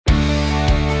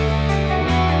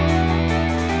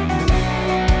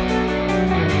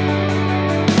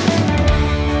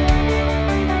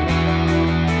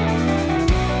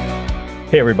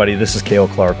Hey everybody, this is Cale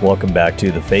Clark. Welcome back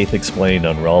to The Faith Explained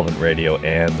on Relevant Radio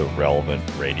and the Relevant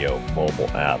Radio mobile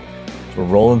app. So we're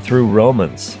rolling through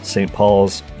Romans, St.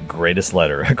 Paul's greatest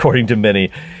letter, according to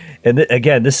many. And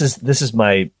again, this is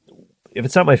my, if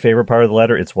it's not my favorite part of the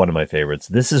letter, it's one of my favorites.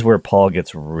 This is where Paul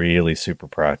gets really super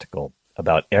practical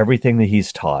about everything that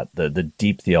he's taught, the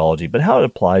deep theology, but how it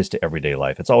applies to everyday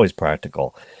life. It's always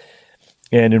practical.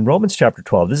 And in Romans chapter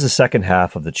 12, this is the second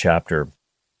half of the chapter.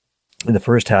 In the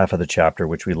first half of the chapter,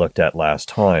 which we looked at last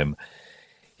time,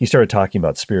 he started talking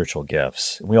about spiritual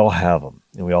gifts. We all have them,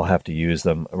 and we all have to use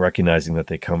them, recognizing that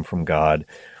they come from God.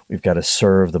 We've got to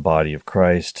serve the body of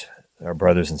Christ, our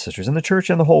brothers and sisters in the church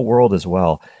and the whole world as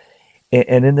well.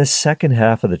 And in the second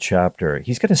half of the chapter,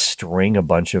 he's going to string a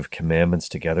bunch of commandments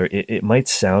together. It might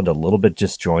sound a little bit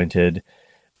disjointed,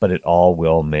 but it all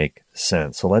will make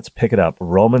sense. So let's pick it up.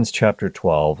 Romans chapter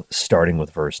 12, starting with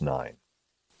verse 9.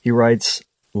 He writes,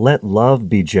 "Let love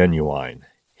be genuine.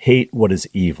 Hate what is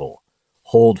evil.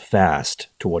 Hold fast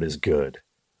to what is good.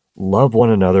 Love one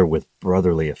another with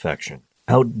brotherly affection.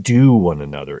 Outdo one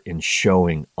another in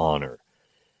showing honor.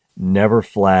 Never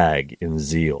flag in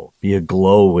zeal. Be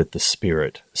aglow with the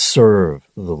Spirit. Serve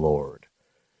the Lord.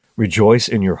 Rejoice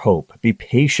in your hope. Be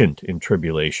patient in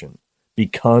tribulation. Be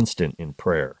constant in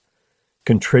prayer.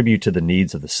 Contribute to the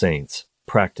needs of the saints.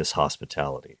 Practice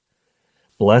hospitality.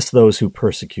 Bless those who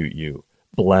persecute you.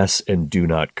 Bless and do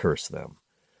not curse them.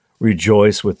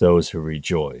 Rejoice with those who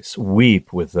rejoice.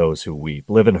 Weep with those who weep.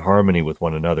 Live in harmony with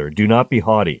one another. Do not be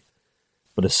haughty,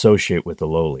 but associate with the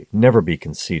lowly. Never be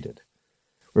conceited.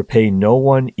 Repay no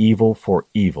one evil for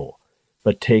evil,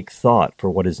 but take thought for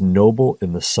what is noble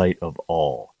in the sight of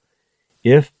all.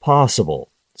 If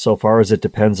possible, so far as it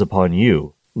depends upon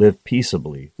you, live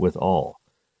peaceably with all.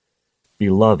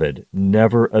 Beloved,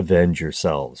 never avenge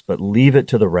yourselves, but leave it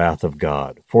to the wrath of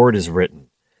God, for it is written,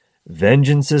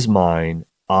 'Vengeance is mine,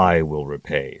 I will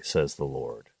repay,' says the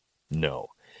Lord. No.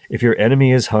 If your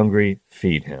enemy is hungry,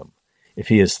 feed him. If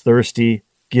he is thirsty,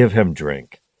 give him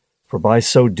drink. For by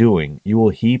so doing, you will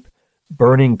heap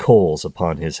burning coals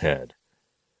upon his head.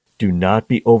 Do not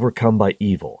be overcome by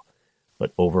evil,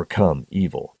 but overcome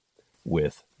evil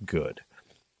with good."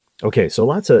 Okay, so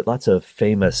lots of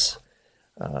famous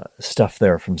stuff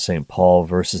there from St. Paul,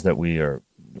 verses that we are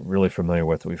really familiar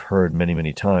with, that we've heard many,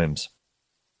 many times.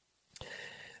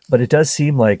 But it does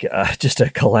seem like just a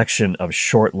collection of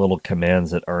short little commands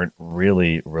that aren't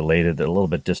really related, that are a little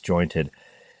bit disjointed.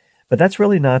 But that's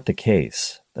really not the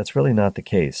case. That's really not the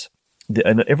case.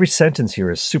 And every sentence here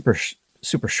is super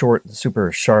short,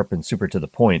 super sharp, and super to the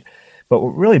point. But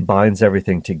what really binds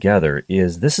everything together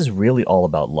is this is really all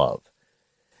about love.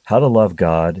 How to love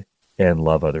God and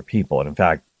love other people. And in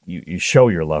fact, you show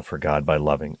your love for God by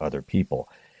loving other people.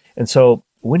 And so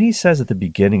when he says at the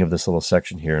beginning of this little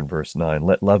section here in verse 9,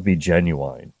 "Let love be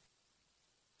genuine,"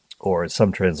 or as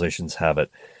some translations have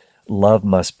it, "Love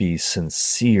must be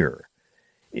sincere."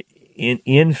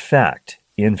 In fact,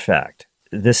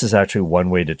 this is actually one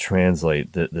way to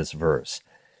translate this verse.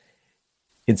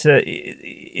 In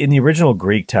the original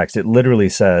Greek text, it literally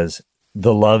says,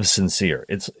 "the love sincere."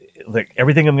 It's like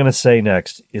everything I'm going to say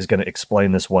next is going to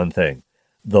explain this one thing.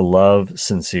 The love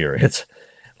sincere. It's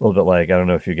a little bit like, I don't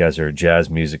know if you guys are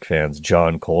jazz music fans,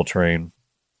 John Coltrane,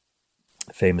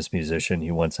 famous musician.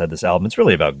 He once had this album. It's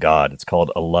really about God. It's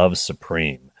called A Love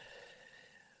Supreme.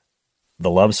 The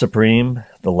love supreme,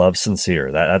 the love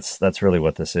sincere. That's really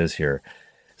what this is here.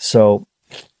 So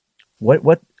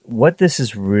what this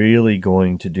is really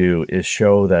going to do is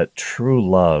show that true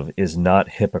love is not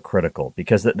hypocritical,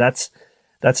 because that's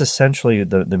essentially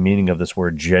the meaning of this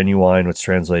word genuine, what's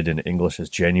translated in English as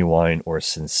genuine or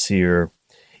sincere.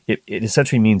 It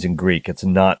essentially means in Greek, it's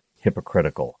not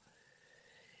hypocritical.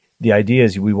 The idea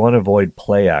is we want to avoid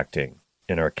play acting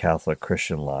in our Catholic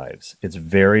Christian lives. It's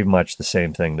very much the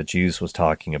same thing that Jesus was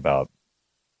talking about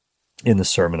in the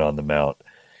Sermon on the Mount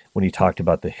when he talked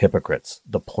about the hypocrites,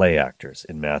 the play actors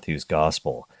in Matthew's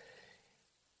Gospel.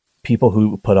 People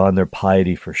who put on their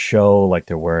piety for show, like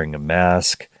they're wearing a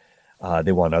mask.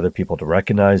 They want other people to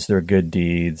recognize their good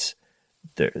deeds,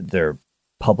 their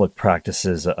public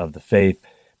practices of the faith.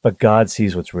 But God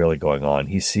sees what's really going on.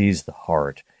 He sees the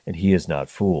heart, and he is not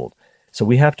fooled. So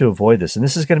we have to avoid this. And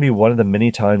this is going to be one of the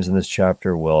many times in this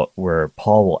chapter where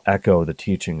Paul will echo the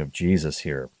teaching of Jesus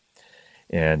here.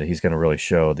 And he's going to really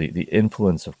show the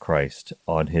influence of Christ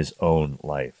on his own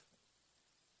life.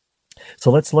 So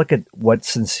let's look at what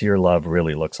sincere love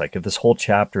really looks like. If this whole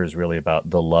chapter is really about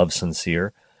the love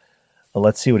sincere,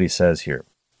 let's see what he says here.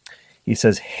 He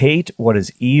says, "Hate what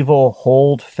is evil,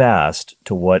 hold fast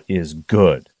to what is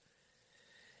good."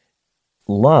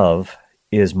 Love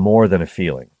is more than a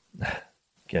feeling.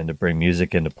 again, to bring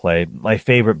music into play. My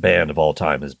favorite band of all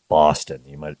time is Boston.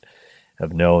 You might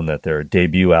have known that their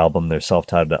debut album, their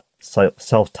self-titled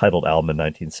album in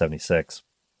 1976,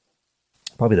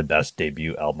 probably the best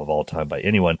debut album of all time by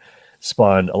anyone,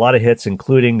 spawned a lot of hits,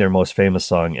 including their most famous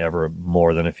song ever,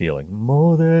 More Than a Feeling.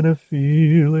 More Than a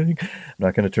Feeling. I'm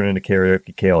not going to turn into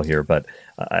Karaoke Kale here, but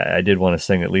I did want to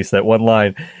sing at least that one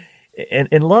line.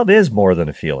 And love is more than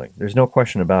a feeling. There's no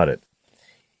question about it.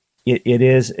 It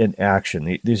is an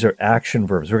action. These are action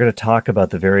verbs. We're going to talk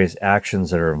about the various actions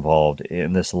that are involved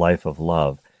in this life of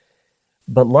love.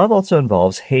 But love also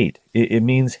involves hate. It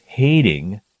means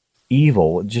hating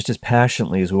evil just as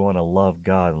passionately as we want to love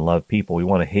God and love people. We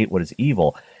want to hate what is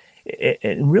evil.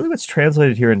 And really what's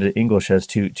translated here into English as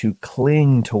to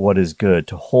cling to what is good,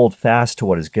 to hold fast to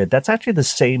what is good. That's actually the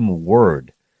same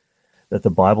word that the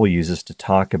Bible uses to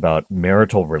talk about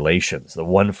marital relations, the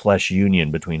one flesh union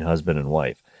between husband and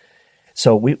wife.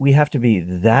 So we have to be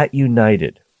that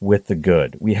united with the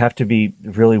good. We have to be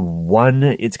really one.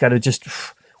 We've got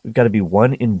to be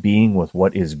one in being with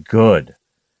what is good,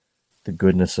 the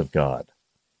goodness of God.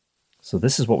 So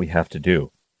this is what we have to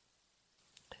do.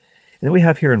 And then we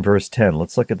have here in verse 10,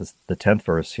 let's look at the 10th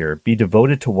verse here. Be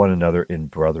devoted to one another in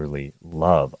brotherly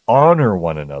love. Honor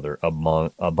one another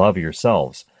above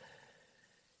yourselves.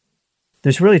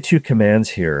 There's really two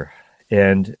commands here.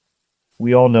 And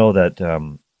we all know that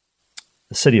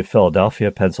the city of Philadelphia,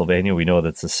 Pennsylvania, we know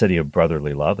that's the city of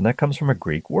brotherly love, and that comes from a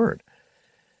Greek word,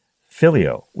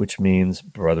 phileo, which means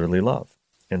brotherly love.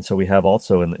 And so we have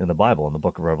also in the Bible, in the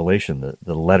book of Revelation,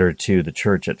 the letter to the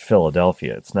church at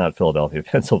Philadelphia. It's not Philadelphia,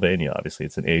 Pennsylvania, obviously.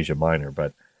 It's in Asia Minor,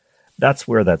 but that's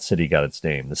where that city got its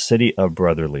name, the city of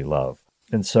brotherly love.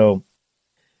 And so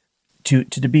to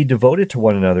be devoted to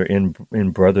one another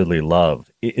in brotherly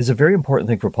love is a very important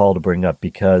thing for Paul to bring up,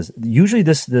 because usually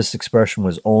this expression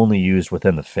was only used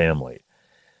within the family.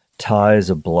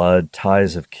 Ties of blood,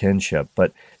 ties of kinship.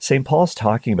 But St. Paul's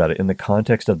talking about it in the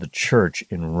context of the church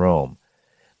in Rome,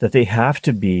 that they have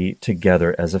to be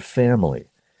together as a family.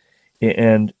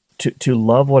 And to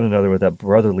love one another with that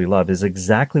brotherly love is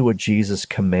exactly what Jesus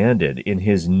commanded in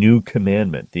his new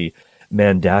commandment, the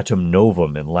Mandatum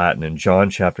Novum in Latin, in John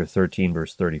chapter 13,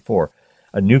 verse 34.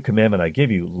 A new commandment I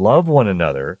give you, love one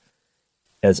another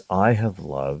as I have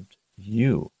loved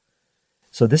you.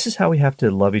 So this is how we have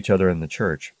to love each other in the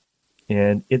church.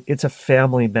 And it's a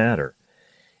family matter.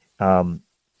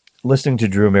 Listening to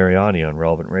Drew Mariani on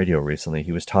Relevant Radio recently,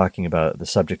 he was talking about the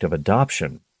subject of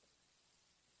adoption.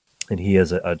 And he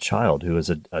has a child who is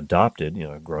adopted,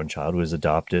 a grown child who has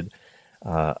adopted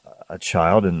a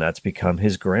child, and that's become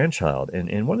his grandchild.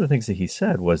 And one of the things that he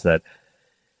said was that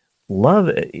love,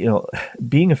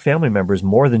 being a family member is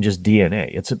more than just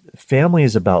DNA. Family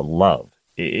is about love.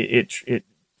 It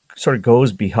sort of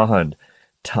goes beyond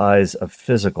ties of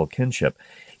physical kinship.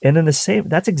 And in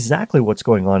that's exactly what's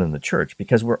going on in the church,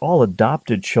 because we're all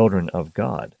adopted children of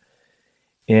God.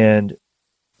 And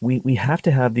we have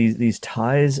to have these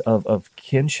ties of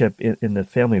kinship in the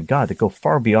family of God that go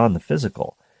far beyond the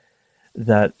physical,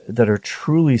 that are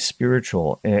truly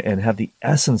spiritual and have the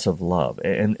essence of love.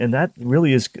 And that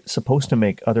really is supposed to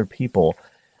make other people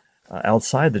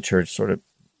outside the church sort of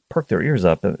perk their ears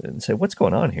up and say, what's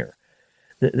going on here?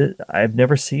 I've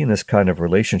never seen this kind of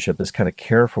relationship, this kind of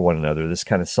care for one another, this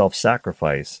kind of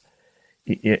self-sacrifice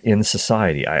in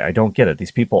society. I don't get it.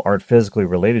 These people aren't physically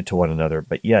related to one another,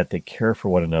 but yet they care for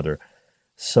one another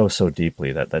so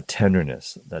deeply, that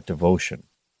tenderness, that devotion.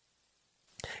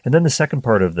 And then the second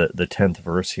part of the 10th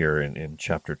verse here in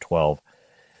chapter 12,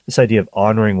 this idea of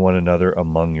honoring one another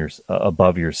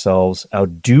above yourselves,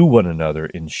 outdo one another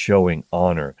in showing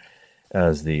honor,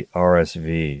 as the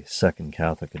RSV Second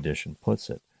Catholic Edition puts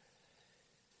it.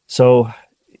 So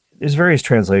there's various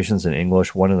translations in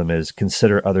English. One of them is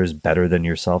consider others better than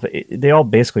yourself. They all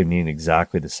basically mean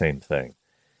exactly the same thing.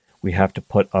 We have to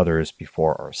put others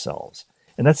before ourselves.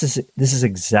 And this is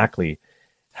exactly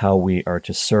how we are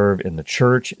to serve in the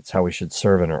church. It's how we should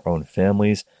serve in our own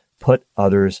families. Put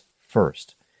others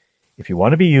first. If you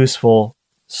want to be useful,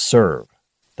 serve.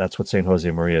 That's what St.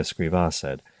 Josemaria Escrivá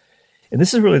said. And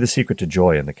this is really the secret to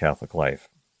joy in the Catholic life.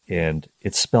 And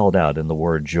it's spelled out in the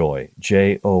word joy,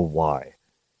 J-O-Y.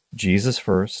 Jesus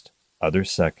first, others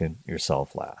second,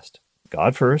 yourself last.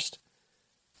 God first,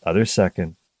 others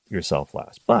second, yourself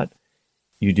last. But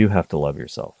you do have to love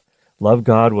yourself. Love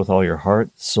God with all your heart,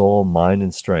 soul, mind,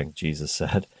 and strength, Jesus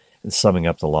said, in summing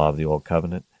up the law of the Old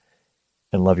Covenant.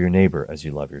 And love your neighbor as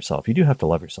you love yourself. You do have to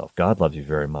love yourself. God loves you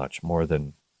very much, more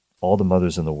than all the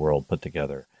mothers in the world put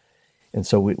together. And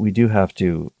so we do have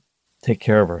to take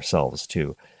care of ourselves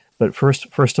too. But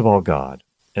first of all, God,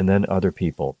 and then other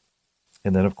people.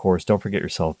 And then, of course, don't forget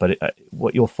yourself. But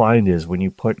what you'll find is when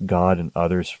you put God and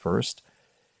others first,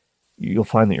 you'll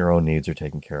find that your own needs are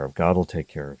taken care of. God will take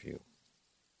care of you.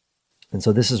 And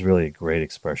so this is really a great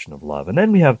expression of love. And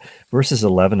then we have verses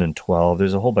 11 and 12.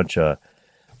 There's a whole bunch of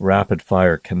rapid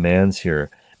fire commands here.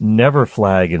 Never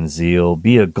flag in zeal.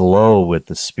 Be aglow with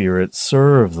the Spirit.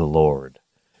 Serve the Lord.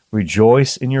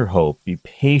 Rejoice in your hope. Be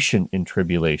patient in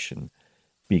tribulation.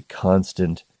 Be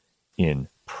constant in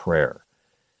prayer.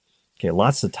 Okay,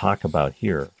 lots to talk about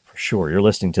here, for sure. You're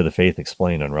listening to The Faith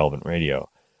Explained on Relevant Radio.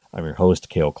 I'm your host,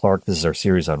 Cale Clark. This is our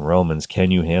series on Romans. Can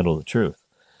you handle the truth?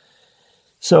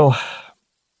 So,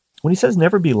 when he says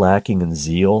never be lacking in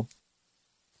zeal,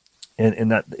 and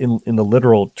in the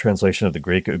literal translation of the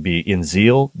Greek, it would be in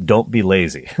zeal, don't be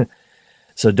lazy.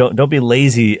 So don't be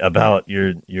lazy about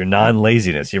your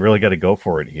non-laziness. You really got to go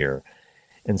for it here.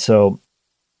 And so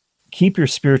keep your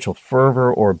spiritual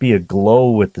fervor or be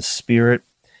aglow with the Spirit.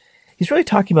 He's really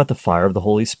talking about the fire of the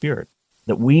Holy Spirit,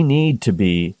 that we need to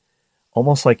be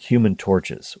almost like human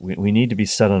torches. We need to be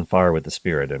set on fire with the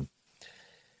Spirit. And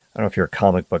I don't know if you're a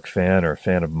comic book fan or a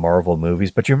fan of Marvel movies,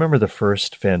 but you remember the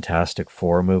first Fantastic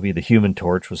Four movie? The Human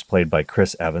Torch was played by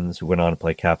Chris Evans, who went on to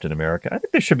play Captain America. I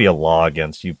think there should be a law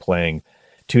against you playing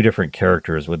two different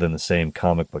characters within the same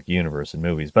comic book universe in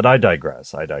movies. But I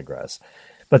digress.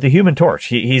 But the Human Torch,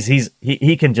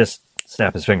 he can just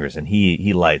snap his fingers and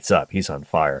he lights up. He's on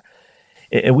fire.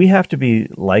 And we have to be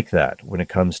like that when it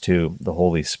comes to the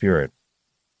Holy Spirit.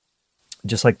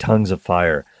 Just like tongues of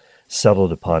fire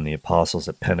settled upon the apostles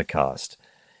at Pentecost.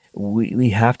 We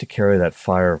have to carry that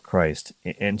fire of Christ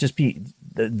and just be,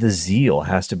 the zeal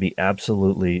has to be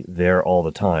absolutely there all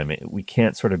the time. We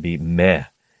can't sort of be meh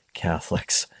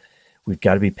Catholics. We've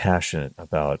got to be passionate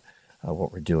about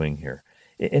what we're doing here.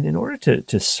 And in order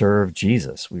to serve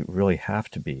Jesus, we really have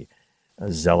to be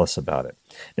zealous about it.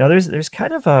 Now, there's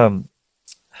kind of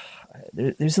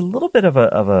there's a little bit of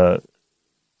a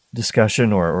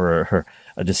discussion or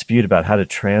a dispute about how to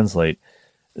translate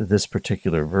this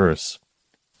particular verse.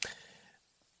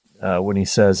 When he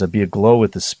says, be aglow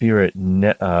with the Spirit,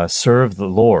 serve the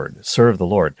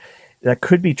Lord. That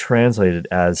could be translated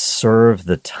as serve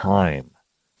the time.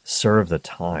 Serve the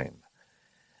time.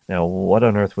 Now, what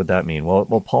on earth would that mean?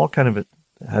 Well, Paul kind of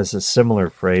has a similar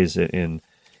phrase in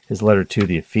his letter to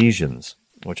the Ephesians,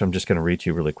 which I'm just going to read to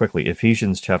you really quickly.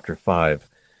 Ephesians chapter 5,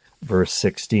 verse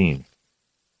 16.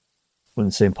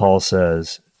 When St. Paul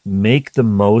says, make the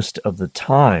most of the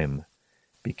time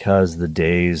because the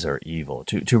days are evil,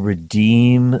 to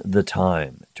redeem the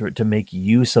time, to make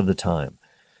use of the time.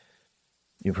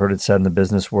 You've heard it said in the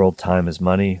business world, time is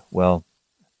money. Well,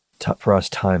 for us,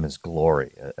 time is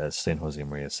glory, as St.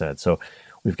 Josemaria said. So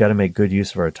we've got to make good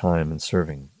use of our time in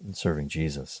serving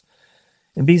Jesus.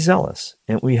 And be zealous.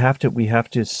 And we have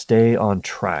to stay on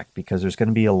track because there's going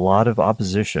to be a lot of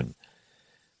opposition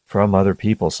from other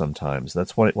people sometimes.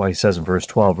 That's why he says in verse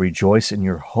 12, rejoice in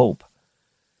your hope.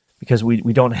 Because we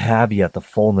don't have yet the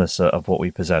fullness of what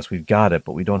we possess. We've got it,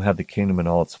 but we don't have the kingdom in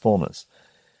all its fullness.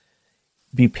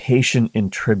 Be patient in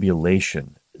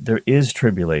tribulation. There is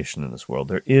tribulation in this world.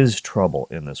 There is trouble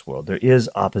in this world. There is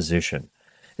opposition.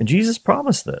 And Jesus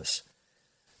promised this.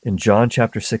 In John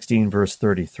chapter 16, verse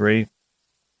 33,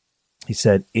 he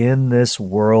said, in this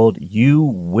world you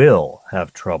will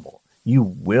have trouble. You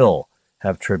will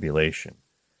have tribulation,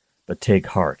 but take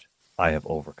heart, I have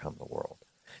overcome the world.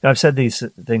 Now, I've said these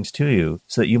things to you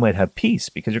so that you might have peace,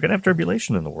 because you're going to have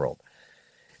tribulation in the world.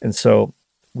 And so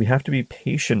we have to be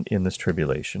patient in this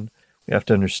tribulation. We have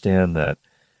to understand that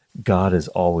God is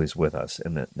always with us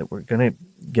and that we're going to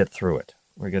get through it.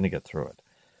 We're going to get through it.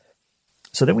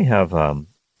 So then we have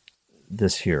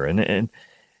this here.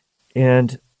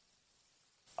 And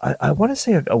I want to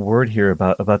say a word here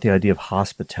about the idea of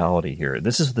hospitality here.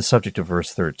 This is the subject of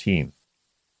verse 13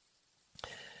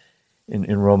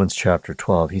 in Romans chapter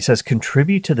 12. He says,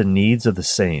 contribute to the needs of the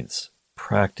saints,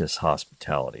 practice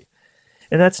hospitality.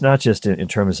 And that's not just in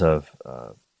terms of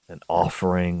an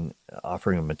offering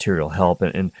of material help.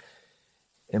 And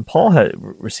Paul had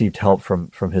received help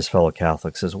from his fellow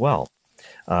Catholics as well.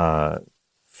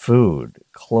 Food,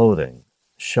 clothing,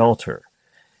 shelter.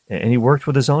 And he worked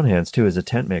with his own hands, too, as a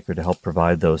tent maker to help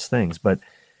provide those things. But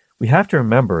we have to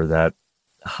remember that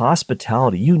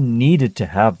hospitality, you needed to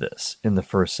have this in the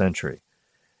first century.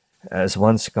 As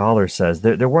one scholar says,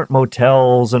 there weren't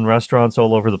motels and restaurants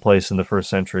all over the place in the first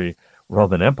century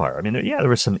Roman Empire. I mean, there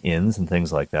were some inns and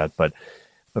things like that, but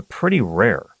pretty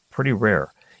rare.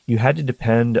 You had to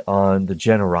depend on the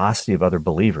generosity of other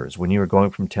believers. When you were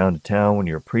going from town to town, when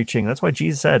you were preaching, that's why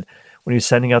Jesus said, when he was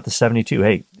sending out the 72,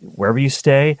 hey, wherever you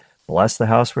stay, bless the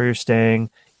house where you're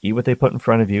staying, eat what they put in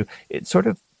front of you. It sort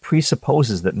of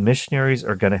presupposes that missionaries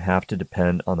are going to have to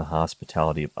depend on the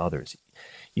hospitality of others.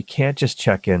 You can't just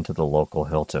check into the local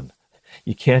Hilton.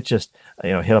 You can't just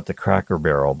hit up the Cracker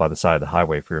Barrel by the side of the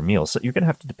highway for your meal. So you're going to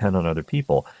have to depend on other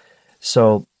people.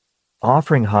 So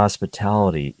offering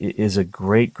hospitality is a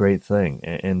great, great thing.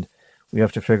 And we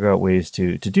have to figure out ways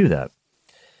to do that.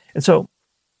 And so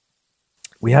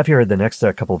we have here the next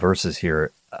couple verses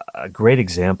here, a great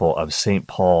example of St.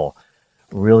 Paul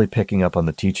really picking up on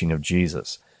the teaching of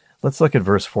Jesus. Let's look at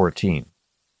verse 14.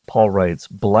 Paul writes,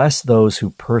 "Bless those who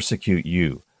persecute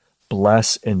you.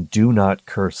 Bless and do not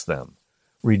curse them.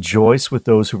 Rejoice with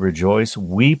those who rejoice.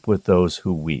 Weep with those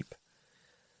who weep."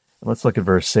 And let's look at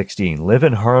verse 16. "Live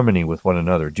in harmony with one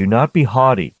another. Do not be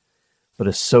haughty, but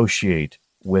associate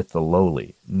with the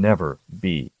lowly. Never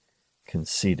be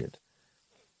conceited."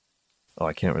 Oh,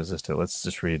 I can't resist it. Let's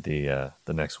just read the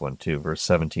next one too. Verse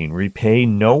 17. "Repay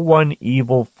no one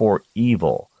evil for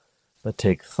evil, but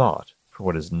take thought for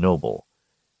what is noble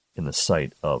in the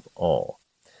sight of all."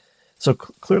 So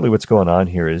clearly what's going on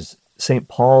here is St.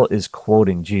 Paul is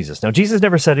quoting Jesus. Now, Jesus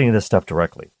never said any of this stuff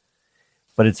directly,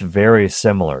 but it's very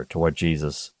similar to what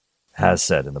Jesus has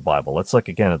said in the Bible. Let's look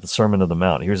again at the Sermon on the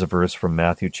Mount. Here's a verse from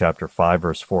Matthew chapter 5,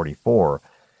 verse 44.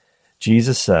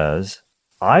 Jesus says,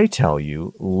 "I tell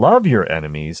you, love your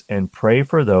enemies and pray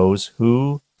for those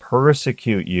who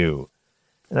persecute you."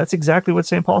 And that's exactly what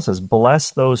St. Paul says.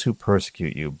 Bless those who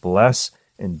persecute you. Bless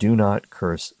and do not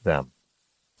curse them.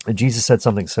 And Jesus said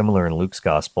something similar in Luke's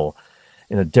gospel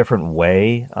in a different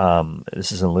way.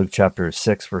 This is in Luke chapter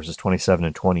 6, verses 27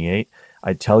 and 28.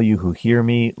 "I tell you who hear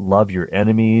me, love your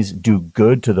enemies, do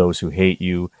good to those who hate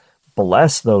you,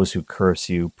 bless those who curse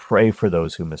you, pray for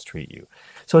those who mistreat you."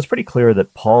 So it's pretty clear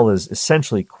that Paul is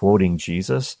essentially quoting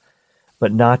Jesus,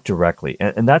 but not directly.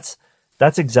 And that's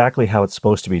exactly how it's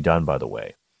supposed to be done, by the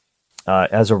way.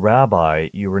 As a rabbi,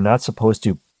 you were not supposed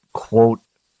to quote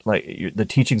the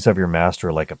teachings of your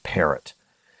master like a parrot,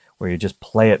 where you just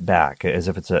play it back as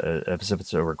if it's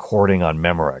a recording on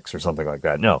Memorex or something like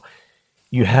that. No,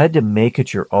 you had to make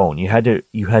it your own. You had to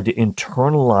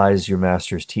internalize your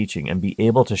master's teaching and be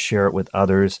able to share it with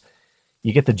others.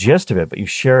 You get the gist of it, but you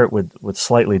share it with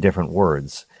slightly different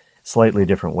words, slightly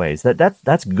different ways.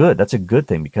 That's good. That's a good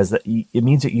thing, because it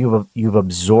means that you've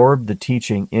absorbed the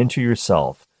teaching into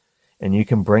yourself, and you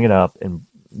can bring it up and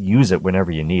use it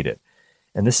whenever you need it.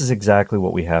 And this is exactly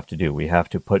what we have to do. We have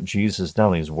to put Jesus, not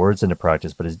only his words into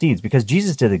practice, but his deeds, because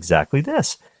Jesus did exactly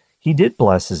this. He did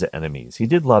bless his enemies. He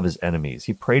did love his enemies.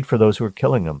 He prayed for those who were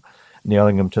killing him,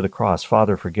 nailing him to the cross.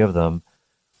 "Father, forgive them,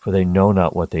 for they know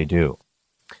not what they do."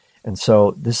 And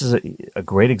so this is a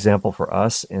great example for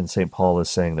us, and St. Paul is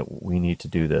saying that we need to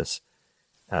do this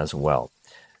as well.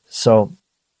 So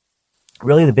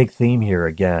really the big theme here,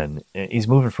 again, he's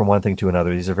moving from one thing to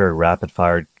another. These are very rapid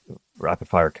fire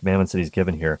commandments that he's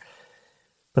given here.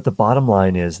 But the bottom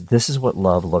line is, this is what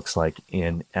love looks like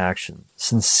in action.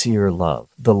 Sincere love.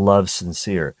 The love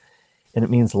sincere. And it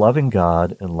means loving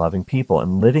God and loving people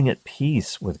and living at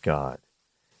peace with God,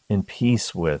 in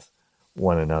peace with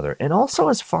one another. And also,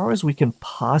 as far as we can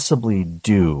possibly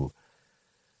do,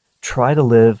 try to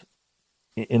live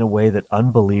in a way that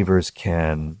unbelievers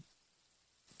can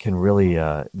really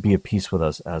be at peace with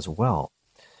us as well.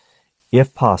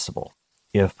 If possible.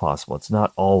 It's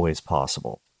not always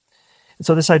possible. And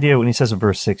so this idea, when he says in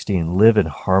verse 16, live in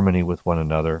harmony with one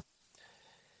another,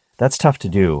 that's tough to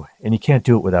do, and you can't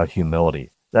do it without humility.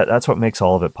 That's what makes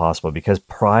all of it possible, because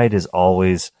pride is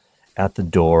always at the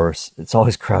door. It's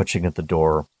always crouching at the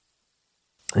door.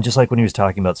 And just like when he was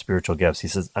talking about spiritual gifts, he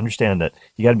says, understand that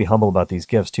you got to be humble about these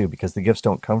gifts too, because the gifts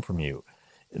don't come from you.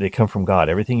 They come from God.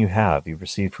 Everything you have, you've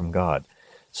received from God.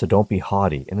 So don't be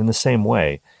haughty. And in the same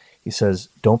way, he says,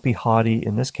 don't be haughty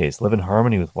in this case. Live in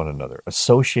harmony with one another.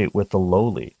 Associate with the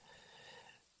lowly.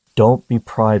 Don't be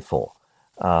prideful.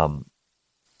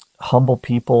 Humble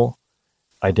people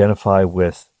identify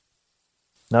with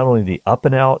not only the up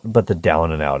and out, but the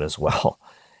down and out as well.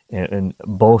 And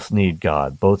both need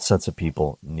God. Both sets of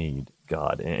people need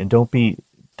God. And don't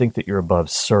think that you're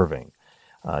above serving.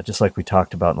 Just like we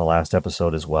talked about in the last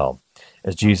episode as well.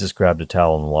 As Jesus grabbed a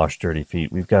towel and washed dirty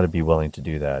feet, we've got to be willing to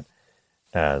do that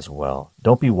as well.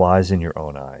 Don't be wise in your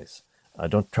own eyes.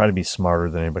 Don't try to be smarter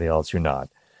than anybody else. You're not.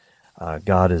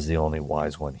 God is the only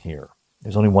wise one here.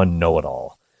 There's only one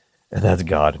know-it-all, and that's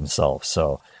God himself.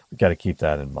 So we've got to keep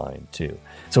that in mind too.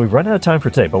 So we've run out of time for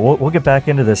today, but we'll get back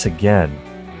into this again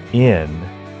in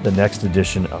the next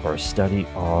edition of our study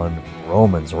on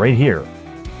Romans, right here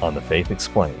on The Faith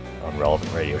Explained on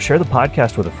Relevant Radio. Share the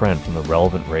podcast with a friend from the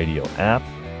Relevant Radio app,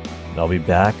 and I'll be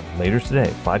back later today,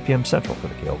 5 p.m. Central, for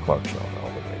the Cale Clark Show on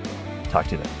Relevant Radio. Talk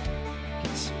to you then.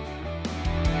 Peace.